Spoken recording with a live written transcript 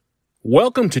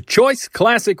Welcome to Choice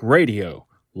Classic Radio.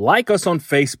 Like us on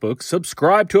Facebook,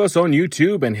 subscribe to us on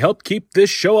YouTube, and help keep this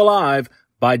show alive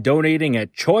by donating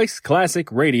at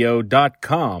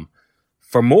choiceclassicradio.com.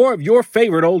 For more of your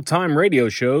favorite old-time radio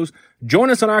shows, join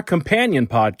us on our companion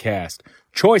podcast,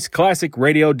 Choice Classic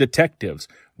Radio Detectives,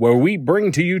 where we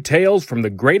bring to you tales from the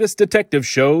greatest detective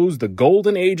shows the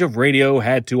golden age of radio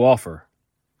had to offer.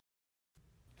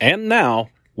 And now,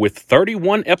 with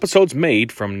 31 episodes made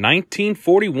from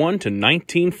 1941 to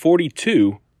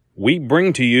 1942, we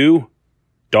bring to you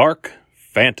Dark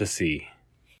Fantasy.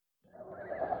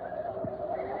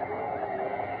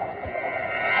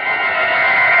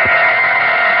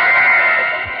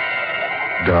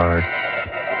 Dark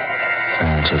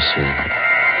Fantasy.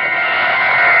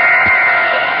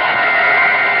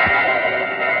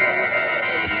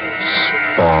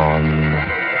 Spawn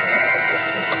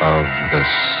of the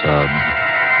subhuman.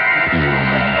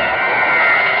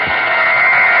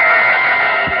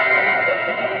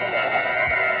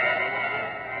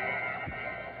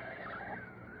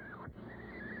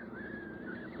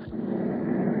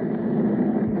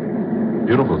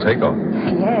 Beautiful takeoff.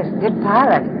 Yes, good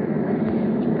pilot.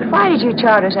 But why did you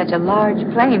charter such a large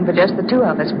plane for just the two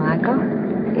of us, Michael?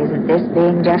 Isn't this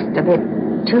being just a bit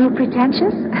too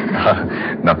pretentious?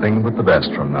 Nothing but the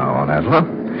best from now on, Adela.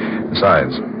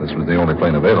 Besides, this was the only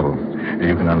plane available.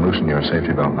 You can unloosen your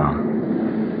safety belt now.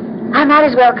 I might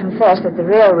as well confess that the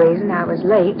real reason I was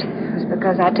late was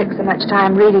because I took so much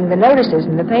time reading the notices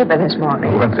in the paper this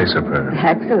morning. Weren't they superb?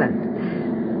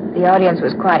 Excellent. The audience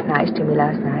was quite nice to me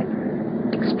last night.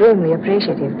 Extremely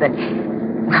appreciative, but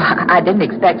I didn't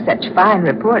expect such fine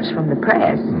reports from the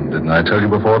press. Didn't I tell you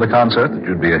before the concert that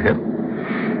you'd be a hit?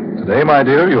 Today, my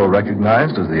dear, you're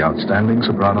recognized as the outstanding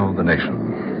soprano of the nation.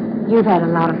 You've had a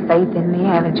lot of faith in me,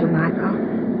 haven't you, Michael?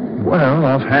 Well,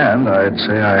 offhand, I'd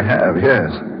say I have,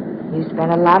 yes. You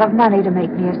spent a lot of money to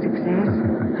make me a success.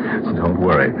 Don't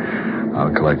worry.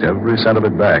 I'll collect every cent of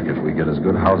it back if we get as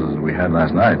good houses as we had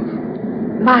last night.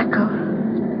 Michael.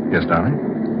 Yes, darling?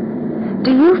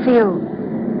 Do you feel,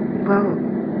 well,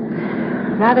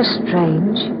 rather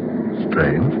strange?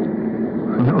 Strange?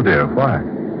 No, dear. Why?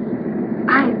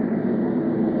 I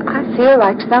feel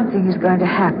like something is going to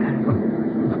happen.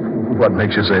 What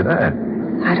makes you say that?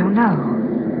 I don't know.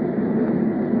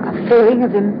 A feeling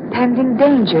of impending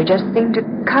danger just seemed to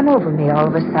come over me all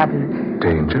of a sudden.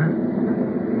 Danger?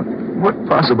 What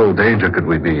possible danger could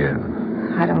we be in?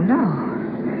 I don't know.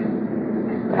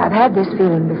 But I've had this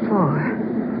feeling before.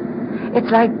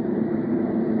 It's like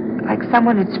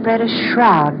someone had spread a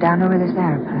shroud down over this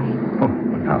airplane. Oh,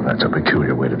 now that's a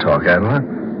peculiar way to talk, Adela.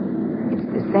 It's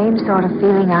the same sort of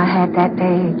feeling I had that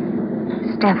day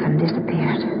Stephen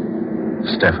disappeared.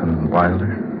 Stephen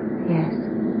Wilder? Yes.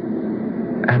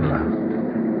 Adela.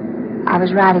 I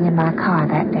was riding in my car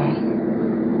that day.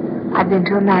 I'd been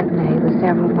to a matinee with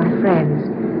several of my friends.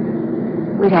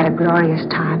 We'd had a glorious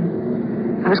time.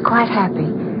 I was quite happy.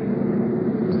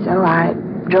 So I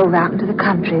drove out into the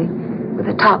country with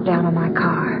the top down on my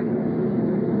car.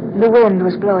 The wind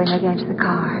was blowing against the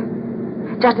car,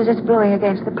 just as it's blowing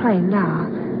against the plane now.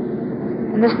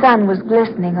 And the sun was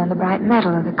glistening on the bright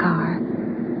metal of the car,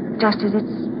 just as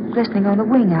it's glistening on the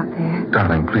wing out there.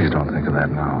 Darling, please don't think of that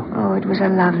now. Oh, it was a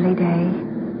lovely day.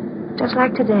 Just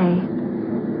like today.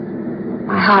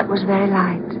 My heart was very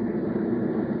light.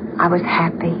 I was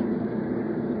happy.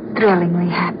 Thrillingly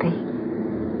happy.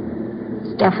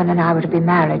 Stephen and I were to be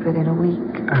married within a week.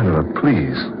 Adela,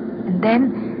 please. And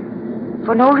then,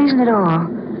 for no reason at all,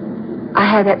 I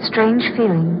had that strange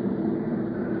feeling.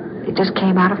 It just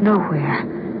came out of nowhere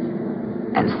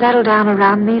and settled down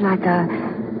around me like a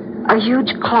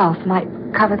huge cloth might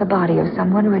cover the body of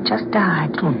someone who had just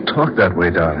died. Don't talk that way,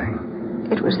 darling.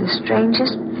 It was the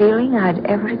strangest feeling I'd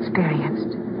ever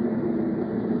experienced.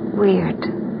 Weird.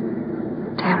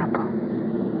 Terrible.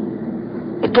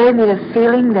 It gave me the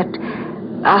feeling that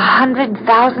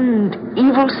 100,000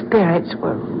 evil spirits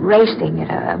were racing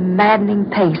at a maddening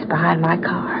pace behind my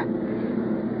car,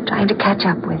 trying to catch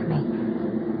up with me,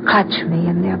 clutch me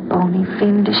in their bony,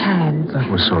 fiendish hands. That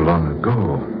was so long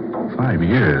ago. 5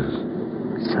 years.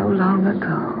 So long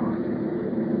ago.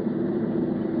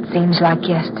 It seems like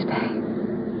yesterday.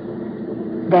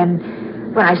 Then,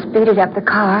 when I speeded up the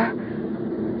car,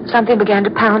 something began to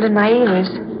pound in my ears.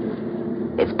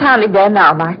 It's pounding there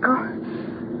now, Michael.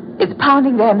 It's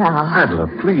pounding there now. Adela,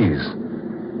 please.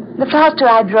 The faster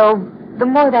I drove, the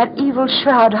more that evil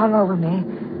shroud hung over me.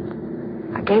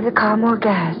 I gave the car more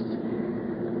gas.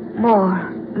 More.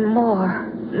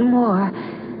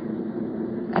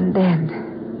 And then...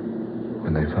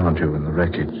 When they found you in the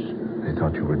wreckage, they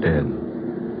thought you were dead.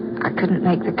 I couldn't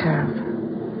make the curve.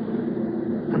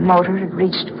 The motor had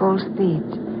reached full speed.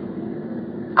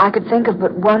 I could think of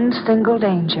but one single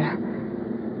danger.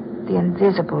 The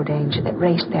invisible danger that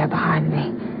raced there behind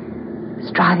me,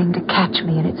 striving to catch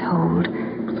me in its hold.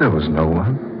 But there was no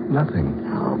one. Nothing.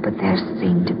 Oh, but there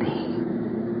seemed to be.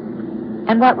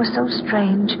 And what was so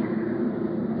strange,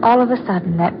 all of a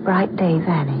sudden that bright day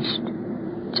vanished.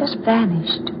 Just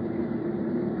vanished.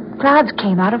 Clouds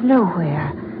came out of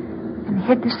nowhere and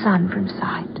hid the sun from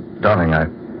sight. Darling,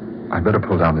 I better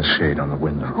pull down this shade on the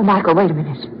window. Oh, Michael, wait a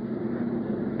minute.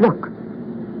 Look.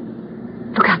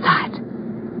 Look outside.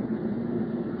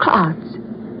 Clouds.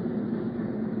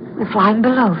 We're flying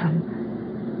below them.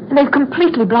 And they've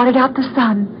completely blotted out the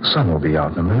sun. The sun will be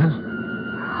out in a minute.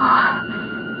 Oh,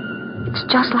 it's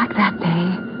just like that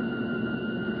day.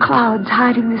 Clouds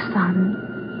hiding the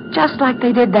sun. Just like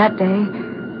they did that day.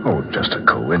 Oh, just a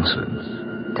coincidence.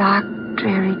 Dark,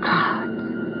 dreary clouds.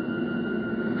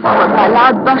 Followed by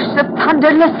loud bursts of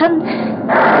thunder. Listen.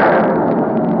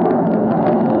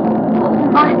 Oh,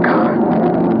 Michael.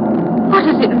 What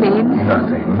does it mean?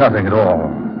 Nothing at all.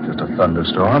 Just a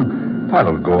thunderstorm.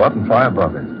 Pilot will go up and fly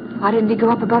above it. Why didn't he go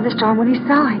up above the storm when he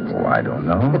saw it? Oh, I don't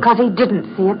know. Because he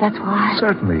didn't see it, that's why.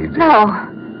 Certainly he did. No.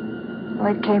 Oh,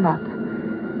 it came up.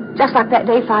 Just like that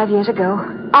day 5 years ago.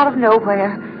 Out of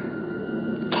nowhere.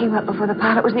 It came up before the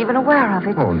pilot was even aware of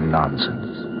it. Oh,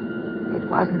 nonsense. It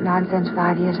wasn't nonsense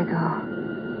 5 years ago.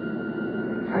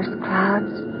 First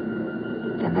clouds,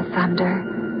 then the thunder,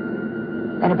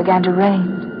 then it began to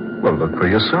rain. Well, look for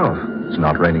yourself. It's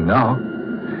not raining now.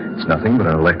 It's nothing but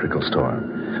an electrical storm.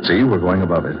 See, we're going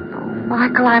above it. Oh,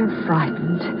 Michael, I'm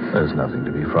frightened. There's nothing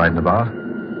to be frightened about.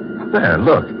 There,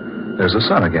 look. There's the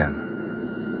sun again.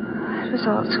 It was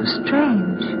all so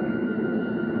strange.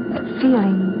 That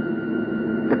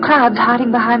feeling. The clouds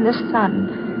hiding behind the sun.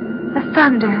 The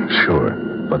thunder. Sure,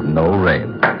 but no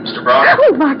rain. Mr. Brock?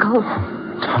 Oh, Michael.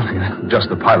 Darling, just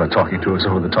the pilot talking to us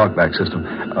over the talkback system.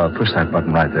 Push that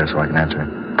button right there so I can answer him.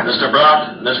 Mr.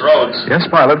 Brock, Miss Rhodes. Yes,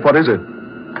 pilot, what is it?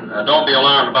 Don't be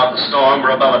alarmed about the storm.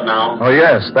 We're above it now. Oh,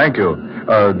 yes, thank you.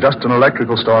 Just an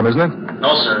electrical storm, isn't it?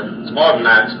 No, sir. It's more than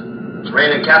that. It's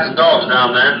raining cats and dogs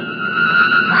down there.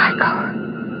 Michael.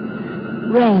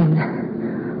 Rain.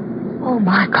 Oh,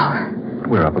 Michael.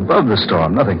 We're up above the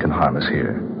storm. Nothing can harm us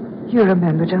here. You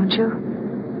remember, don't you?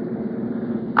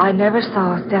 I never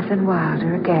saw Stephen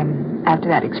Wilder again after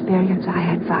that experience I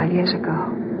had 5 years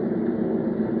ago.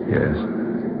 Yes.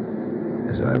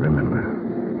 Yes, I remember.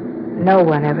 No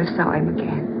one ever saw him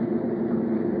again.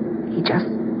 He just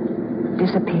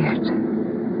disappeared.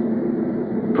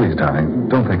 Please, darling,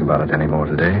 don't think about it anymore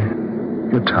today.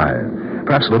 You're tired.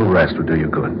 Perhaps a little rest would do you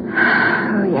good.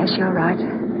 Oh, yes, you're right.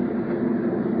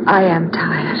 I am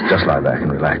tired. Just lie back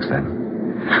and relax then.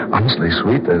 Honestly,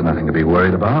 sweet, there's nothing to be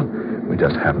worried about. We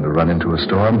just happened to run into a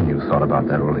storm and you thought about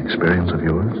that old experience of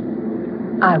yours.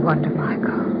 I wonder,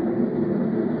 Michael.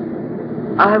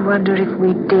 I wonder if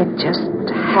we did just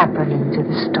happen into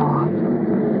the storm.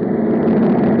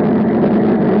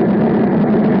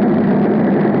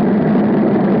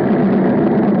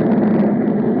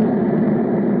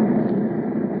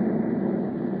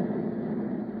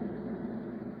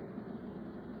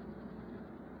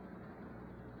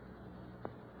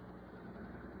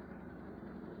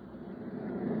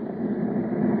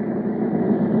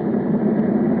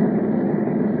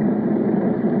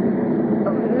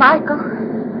 Michael,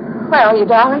 where are you,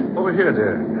 darling? Over here,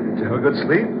 dear. Did you have a good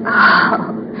sleep?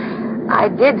 Oh, I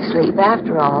did sleep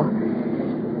after all.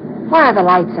 Why are the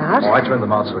lights out? Oh, I turned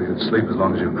them out so you'd sleep as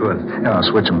long as you could. Yeah, I'll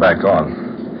switch them back on.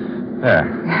 There.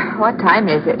 What time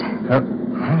is it?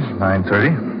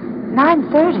 9:30.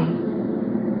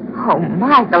 9:30. Oh,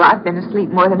 Michael, I've been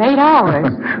asleep more than 8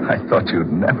 hours. I thought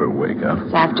you'd never wake up.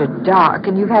 It's after dark,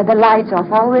 and you've had the lights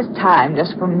off all this time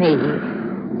just for me.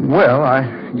 Well, I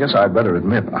guess I'd better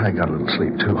admit I got a little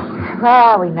sleep, too. Where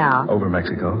are we now? Over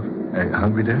Mexico. Hey,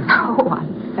 hungry, dear? Oh,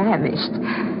 I'm famished.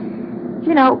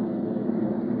 You know,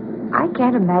 I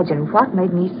can't imagine what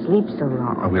made me sleep so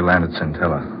long. Oh, we land at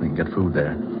Centella. We can get food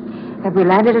there. Have we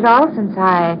landed at all since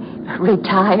I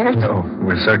retired? No,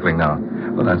 we're circling now.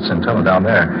 Well, that's Centella down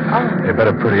there. Oh. You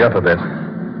better pretty up a bit.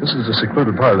 This is a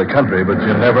secluded part of the country, but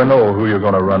you never know who you're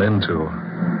going to run into.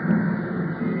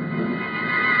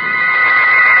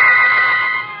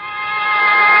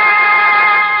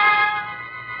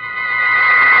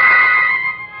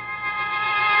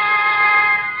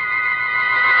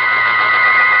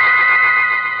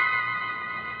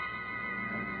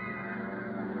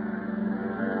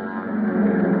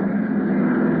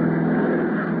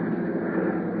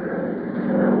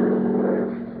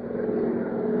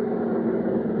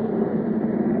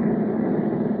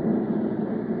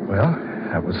 Well,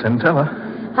 that was Centella.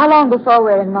 How long before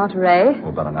we're in Monterey? Oh,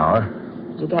 about an hour.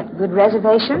 Did you get good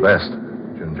reservations? The best.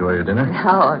 Did you enjoy your dinner?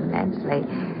 Oh, immensely.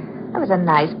 That was a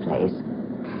nice place.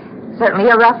 Certainly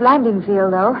a rough landing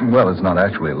field, though. Well, it's not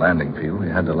actually a landing field. We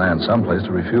had to land someplace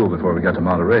to refuel before we got to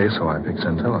Monterey, so I picked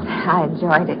Centella. I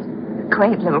enjoyed it. A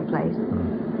quaint little place.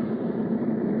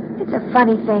 It's a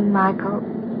funny thing, Michael.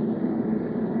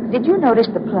 Did you notice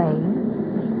the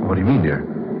plane? What do you mean, dear?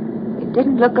 It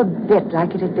didn't look a bit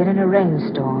like it had been in a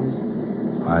rainstorm.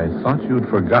 I thought you'd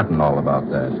forgotten all about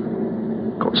that.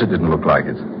 Of course, it didn't look like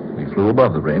it. We flew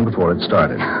above the rain before it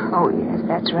started. Oh, yes,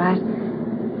 that's right.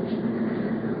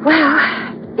 Well,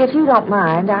 if you don't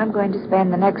mind, I'm going to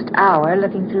spend the next hour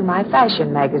looking through my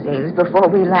fashion magazines before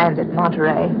we land at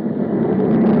Monterey.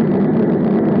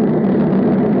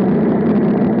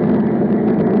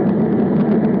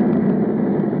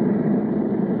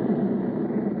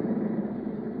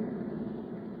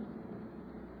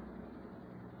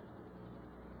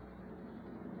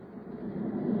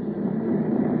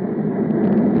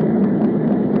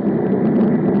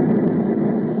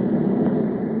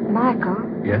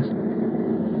 Yes?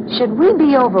 Should we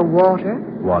be over water?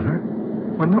 Water?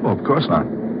 Well, no, of course not.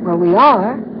 Well, we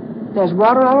are. There's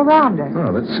water all around us.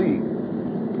 Oh, let's see.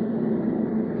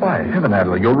 Why, heaven,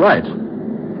 Adela, you're right.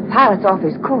 The pilot's off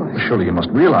his course. Surely you must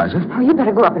realize it. Oh, you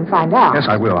better go up and find out. Yes,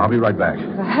 I will. I'll be right back.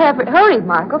 Hurry,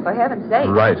 Michael, for heaven's sake.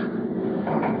 Right.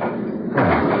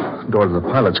 Oh, door to the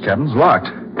pilot's cabin's locked.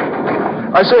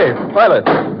 I say, pilot.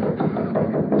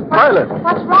 Pilot.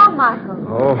 What's wrong, Michael?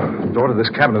 Oh, the door to this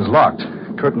cabin is locked.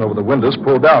 Curtain over the windows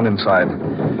pulled down inside.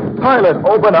 Pilot,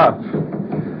 open up.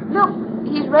 Look,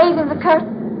 he's raising the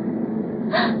curtain.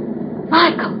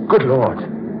 Michael. Good Lord.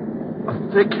 A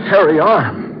thick, hairy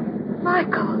arm.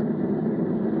 Michael.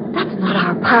 That's not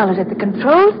our pilot at the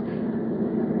controls.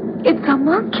 It's a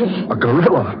monkey. A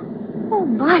gorilla. Oh,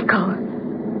 Michael.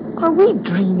 Are we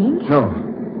dreaming?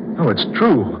 No, it's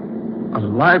true. A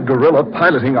live gorilla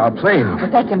piloting our plane.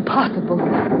 But that's impossible.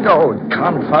 No,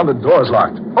 confounded door's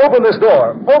locked. Open this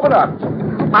door. Open up.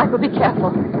 Oh, Michael, be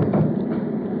careful.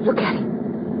 Look at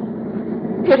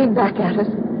him. Peering back at us.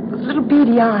 Those little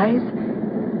beady eyes.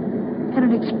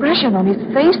 And an expression on his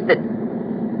face that...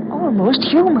 almost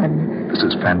human. This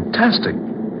is fantastic.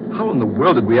 How in the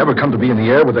world did we ever come to be in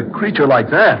the air with a creature like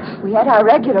that? We had our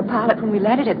regular pilot when we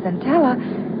landed at Centella.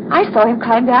 I saw him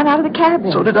climb down out of the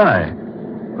cabin. So did I.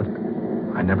 But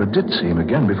I never did see him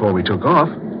again before we took off.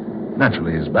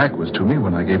 Naturally, his back was to me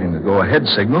when I gave him the go-ahead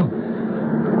signal.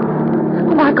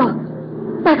 Oh, Michael.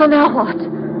 Michael, now what?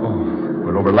 Oh,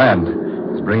 we're over land.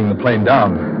 It's bringing the plane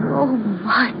down. Oh,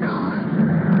 Michael.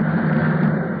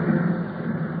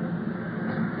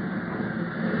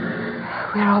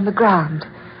 We're on the ground.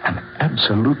 An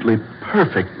absolutely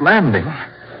perfect landing.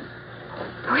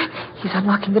 He's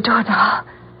unlocking the door now.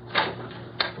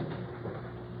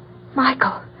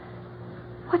 Michael,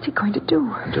 what's he going to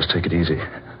do? Just take it easy.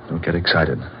 Don't get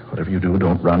excited. Whatever you do,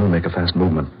 don't run or make a fast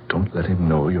movement. Don't let him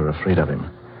know you're afraid of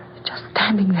him. Just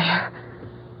standing there,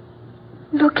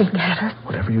 looking at us.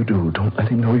 Whatever you do, don't let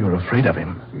him know you're afraid of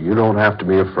him. You don't have to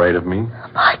be afraid of me.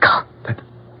 Michael.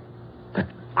 That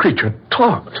creature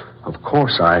talked. Of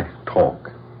course I talk.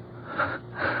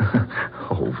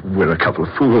 Oh, we're a couple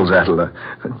of fools, Attila.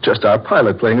 Just our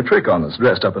pilot playing a trick on us,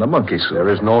 dressed up in a monkey suit. There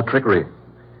is no trickery.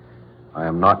 I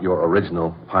am not your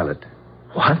original pilot.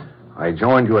 What? I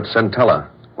joined you at Centella,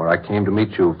 where I came to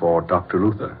meet you for Dr.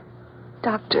 Luther.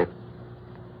 Dr.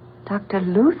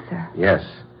 Luther? Yes.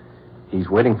 He's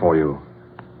waiting for you.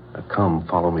 Come,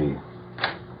 follow me.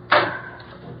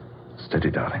 Steady,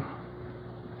 darling.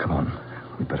 Come on.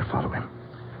 We'd better follow him.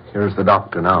 Here's the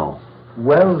doctor now.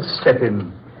 Well,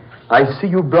 Stephen, I see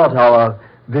you brought our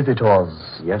visitors.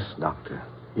 Yes, doctor.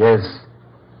 Yes,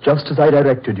 just as I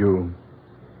directed you.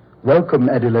 Welcome,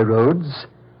 Adela Rhodes,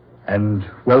 and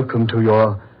welcome to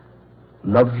your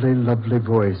lovely, lovely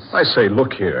voice. I say,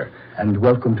 look here. And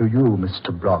welcome to you,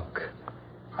 Mr. Brock.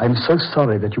 I'm so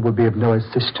sorry that you will be of no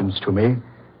assistance to me.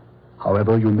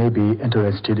 However, you may be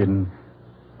interested in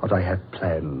what I have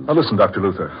planned. Now, listen, Dr.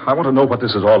 Luther. I want to know what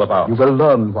this is all about. You will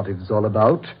learn what it is all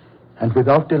about, and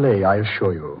without delay, I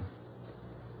assure you.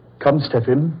 Come,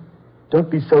 Stephen. Don't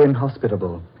be so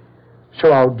inhospitable.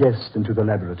 Show our guest into the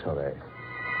laboratory.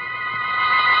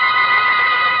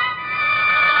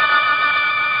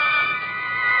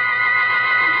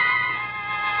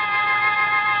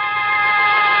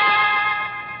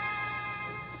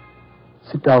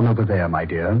 Sit down over there, my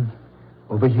dear.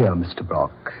 Over here, Mr.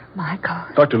 Brock. Michael.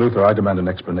 Dr. Luther, I demand an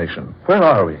explanation. Where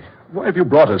are we? Why have you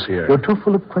brought us here? You're too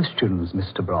full of questions,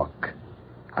 Mr. Brock.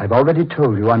 I've already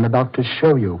told you I'm about to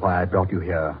show you why I brought you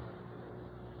here.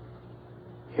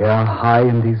 Here, high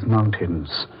in these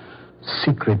mountains,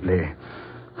 secretly,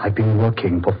 I've been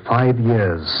working for 5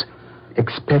 years,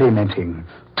 experimenting,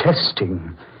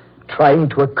 testing, trying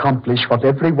to accomplish what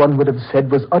everyone would have said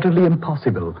was utterly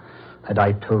impossible had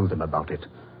I told them about it.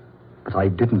 But I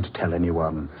didn't tell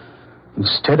anyone.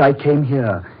 Instead, I came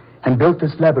here and built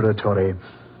this laboratory.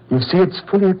 You see, it's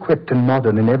fully equipped and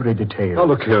modern in every detail. Now,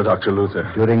 look here, Dr.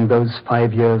 Luther. During those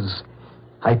 5 years,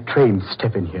 I trained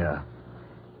Stefan here.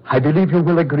 I believe you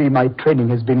will agree my training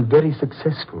has been very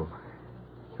successful.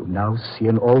 You now see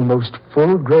an almost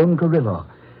full-grown gorilla,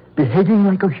 behaving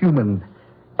like a human,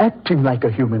 acting like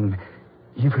a human,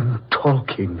 even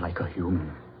talking like a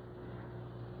human.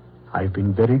 I've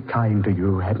been very kind to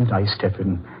you, haven't I,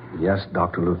 Stefan? Yes,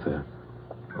 Dr. Luther.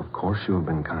 Of course you have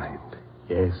been kind.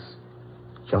 Yes,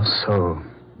 just so.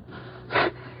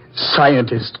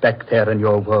 Scientists back there in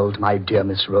your world, my dear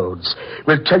Miss Rhodes,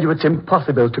 will tell you it's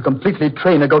impossible to completely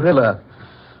train a gorilla.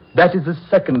 That is the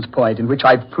second point in which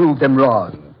I've proved them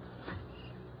wrong.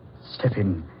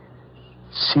 Stefan,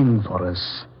 sing for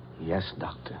us. Yes,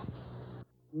 Doctor.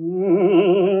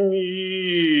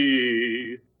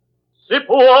 Si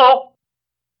può,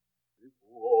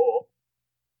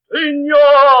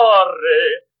 signore,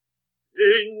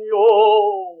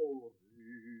 signori.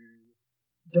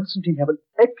 Doesn't he have an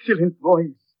excellent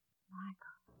voice?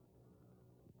 Michael,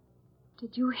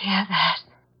 did you hear that?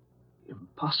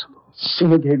 Impossible.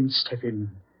 Sing again,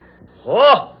 Stefan.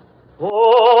 Oh,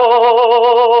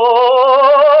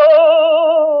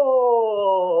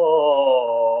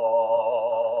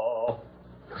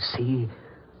 You see,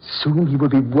 soon he will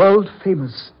be world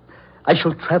famous. I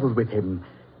shall travel with him,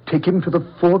 take him to the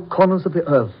 4 corners of the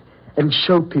earth, and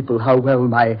show people how well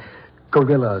my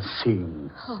gorilla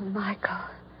sings. Oh, Michael,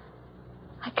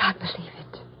 I can't believe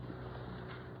it.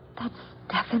 That's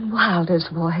Stefan Wilder's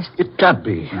voice. It can't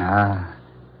be. Ah,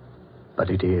 but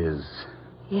it is.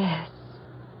 Yes.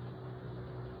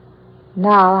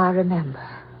 Now I remember.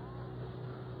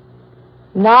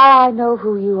 Now I know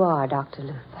who you are, Dr.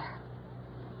 Luther.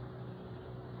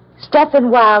 Stefan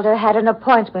Wilder had an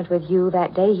appointment with you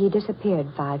that day he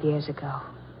disappeared 5 years ago.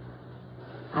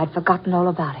 I'd forgotten all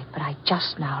about it, but I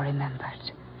just now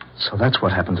remembered. So that's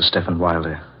what happened to Stefan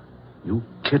Wilder. You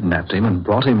kidnapped him and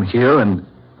brought him here and...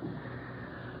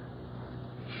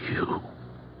 You...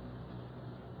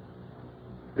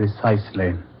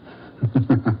 Precisely.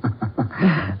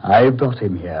 I brought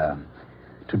him here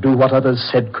to do what others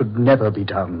said could never be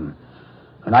done.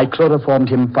 When I chloroformed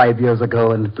him 5 years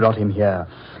ago and brought him here,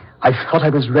 I thought I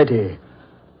was ready.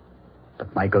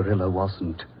 But my gorilla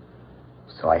wasn't.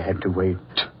 So I had to wait.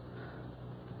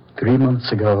 3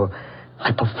 months ago,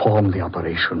 I performed the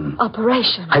operation.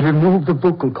 Operation? I removed the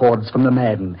vocal cords from the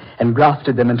man and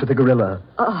grafted them into the gorilla.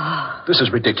 Oh. This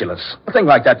is ridiculous. A thing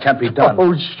like that can't be done.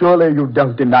 Oh, surely you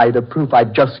don't deny the proof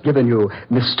I've just given you,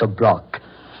 Mr. Brock.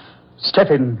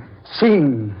 Stefan,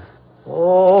 sing.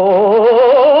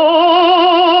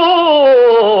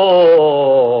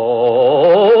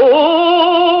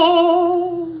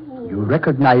 You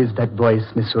recognized that voice,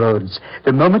 Miss Rhodes,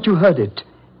 the moment you heard it,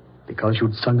 because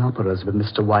you'd sung operas with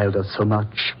Mr. Wilder so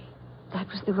much. That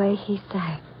was the way he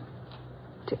sang,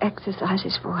 to exercise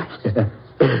his voice.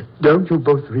 Don't you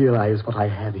both realize what I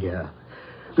have here?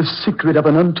 The secret of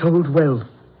an untold wealth.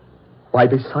 Why,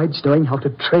 besides knowing how to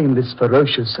train this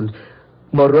ferocious and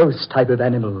morose type of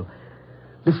animal,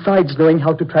 besides knowing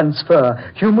how to transfer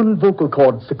human vocal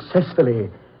cords successfully,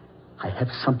 I have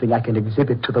something I can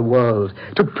exhibit to the world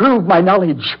to prove my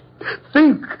knowledge.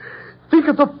 Think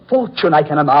of the fortune I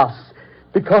can amass,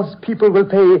 because people will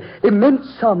pay immense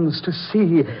sums to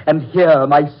see and hear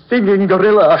my singing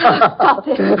gorilla. Stop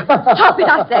it. Stop it,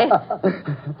 I say.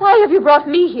 Why have you brought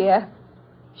me here?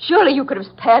 Surely you could have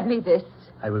spared me this.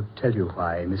 I will tell you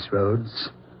why, Miss Rhodes.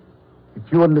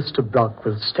 If you and Mr. Brock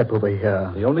will step over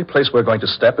here. The only place we're going to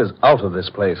step is out of this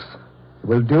place. You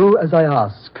will do as I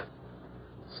ask.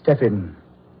 Stefan,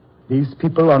 these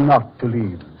people are not to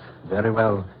leave. Very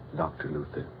well, Dr.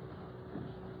 Luther.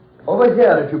 Over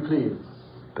here, if you please.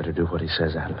 Better do what he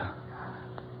says, Adler.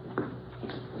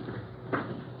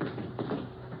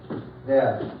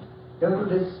 There. Go to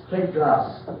this plate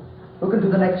glass. Look into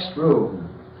the next room.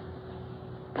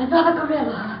 Another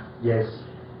gorilla. Yes.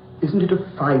 Isn't it a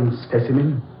fine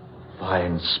specimen?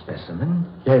 Fine specimen?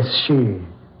 Yes, she.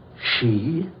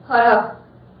 She? Oh,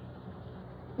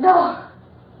 no. No.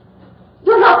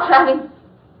 You're not planning.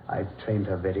 I've trained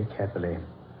her very carefully.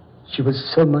 She was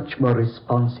so much more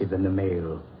responsive than the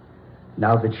male.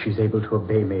 Now that she's able to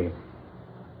obey me,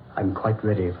 I'm quite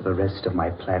ready for the rest of my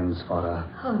plans for her.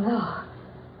 Oh, no.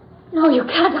 No, you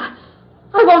can't.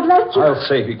 I won't let you. I'll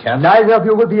say he can. Neither of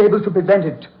you will be able to prevent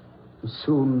it.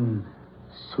 Soon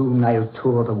I'll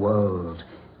tour the world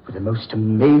with the most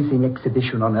amazing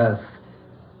exhibition on Earth.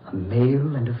 A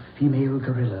male and a female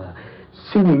gorilla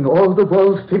singing all the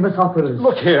world famous operas.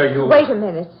 Look here, you... Wait a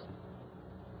minute.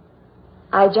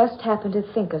 I just happened to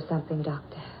think of something,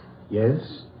 Doctor.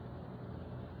 Yes?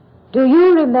 Do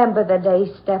you remember the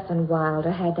day Stephen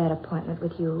Wilder had that appointment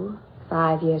with you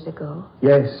 5 years ago?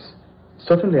 Yes,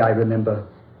 certainly I remember.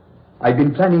 I'd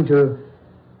been planning to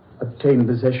obtain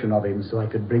possession of him so I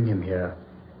could bring him here.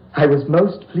 I was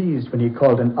most pleased when he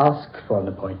called and asked for an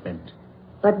appointment.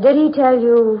 But did he tell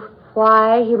you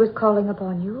why he was calling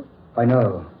upon you? I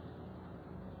know.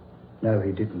 No,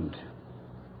 he didn't.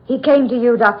 He came to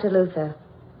you, Dr. Luther,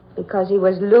 because he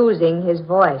was losing his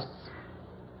voice.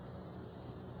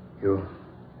 You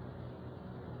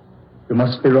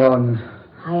must be wrong.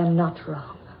 I am not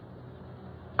wrong.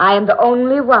 I am the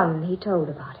only one he told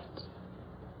about it.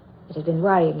 It had been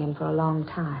worrying him for a long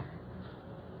time.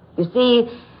 You see,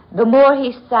 the more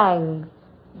he sang,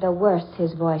 the worse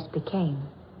his voice became.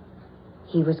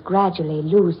 He was gradually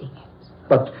losing it.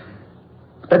 But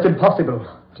that's impossible.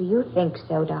 Do you think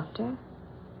so, Doctor?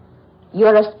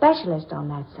 You're a specialist on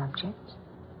that subject.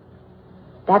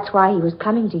 That's why he was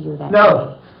coming to you that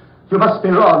No, day. you must be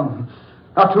wrong.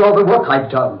 After all the work I've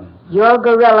done. Your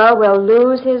gorilla will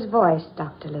lose his voice,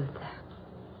 Dr. Luther.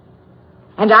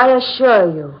 And I assure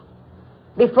you,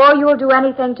 before you'll do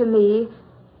anything to me,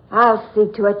 I'll see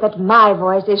to it that my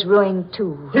voice is ruined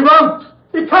too. He won't.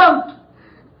 He can't.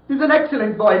 He's an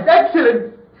excellent voice.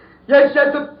 Excellent. Yes,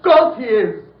 of course he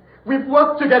is. We've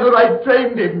worked together. I've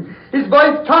trained him. His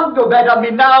voice can't go bad on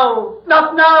me now.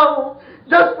 Not now.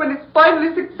 Just when it's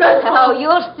finally successful. Oh,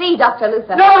 you'll see, Dr.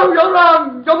 Luther. No, you're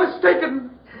wrong. You're mistaken.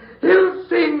 He'll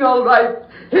sing all right.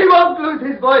 He won't lose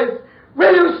his voice.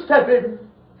 Will you, Stephen?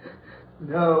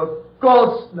 No, of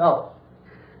course not.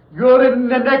 You're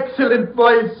in an excellent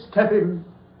voice, Stephen.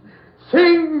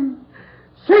 Sing.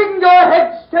 Sing your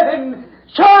head, Stephen.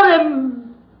 Show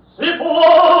him. Si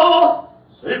può,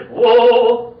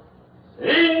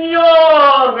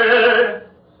 signore,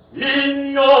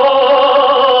 signore.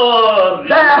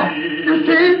 There, you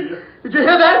see? Did you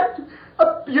hear that? A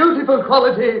beautiful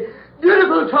quality,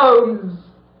 beautiful tones.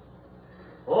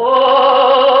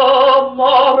 Oh,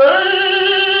 Maria.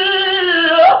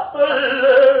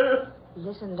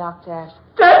 Listen, Doctor.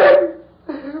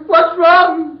 Stephen, what's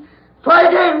wrong? Try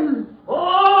again.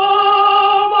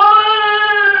 Oh,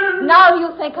 Maria. Now you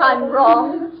think I'm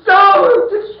wrong. So,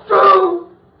 it's true.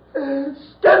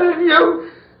 Stephen,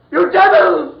 you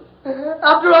devil.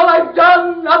 After all I've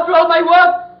done, after all my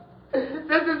work,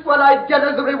 this is what I get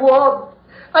as a reward.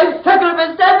 I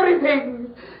sacrificed everything.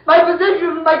 My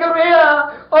position, my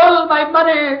career, all my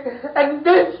money, and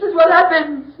this is what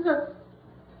happens.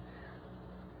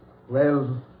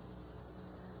 Well,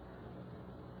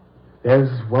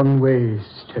 there's one way,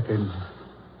 Stephen.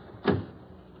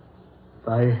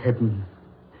 By heaven,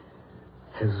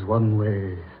 there's one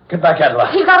way. Get back,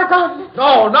 Adela. You got a gun.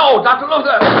 No, Dr.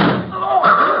 Luther.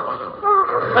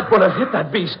 That would have hit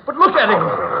that beast, but look at him.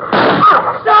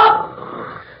 Stop!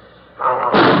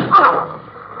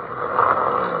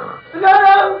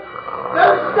 No,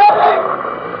 Stephen!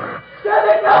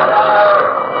 Stephen, no!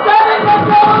 Stephen, let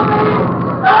go of me!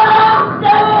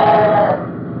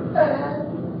 Stephen!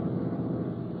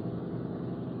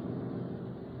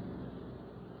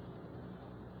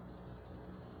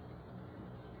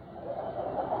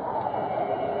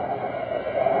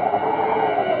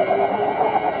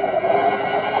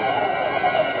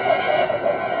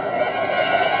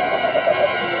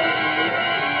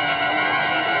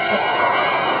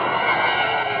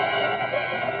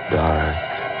 Dark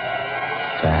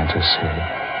fantasy.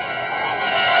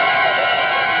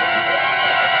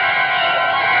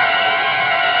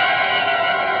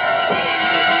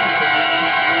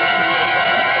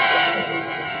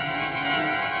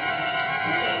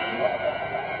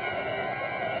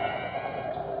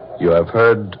 You have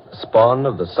heard Spawn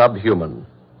of the Subhuman,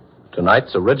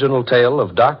 tonight's original tale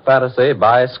of dark fantasy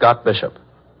by Scott Bishop.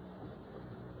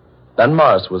 Ben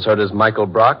Morris was heard as Michael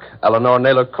Brock, Eleanor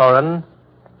Naylor Corrin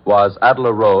was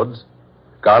Adela Rhodes,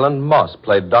 Garland Moss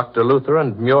played Dr. Luther,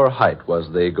 and Muir Height was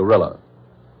the gorilla.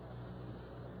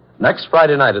 Next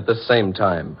Friday night at this same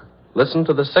time, listen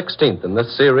to the 16th in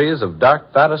this series of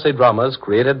dark fantasy dramas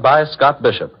created by Scott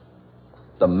Bishop,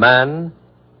 The Man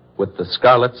with the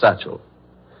Scarlet Satchel.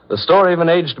 The story of an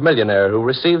aged millionaire who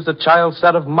receives a child's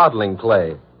set of modeling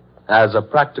clay as a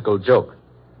practical joke,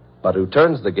 but who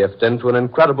turns the gift into an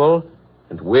incredible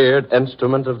and weird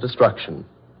instrument of destruction.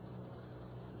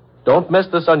 Don't miss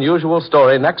this unusual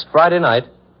story next Friday night,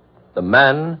 The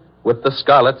Man with the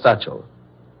Scarlet Satchel.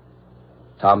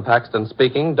 Tom Paxton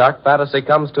speaking. Dark Fantasy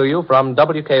comes to you from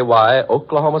WKY,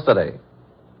 Oklahoma City.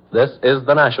 This is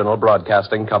the National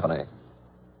Broadcasting Company.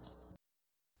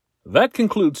 That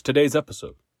concludes today's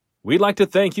episode. We'd like to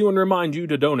thank you and remind you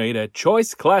to donate at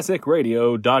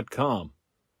choiceclassicradio.com.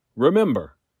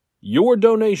 Remember, your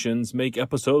donations make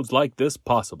episodes like this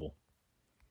possible.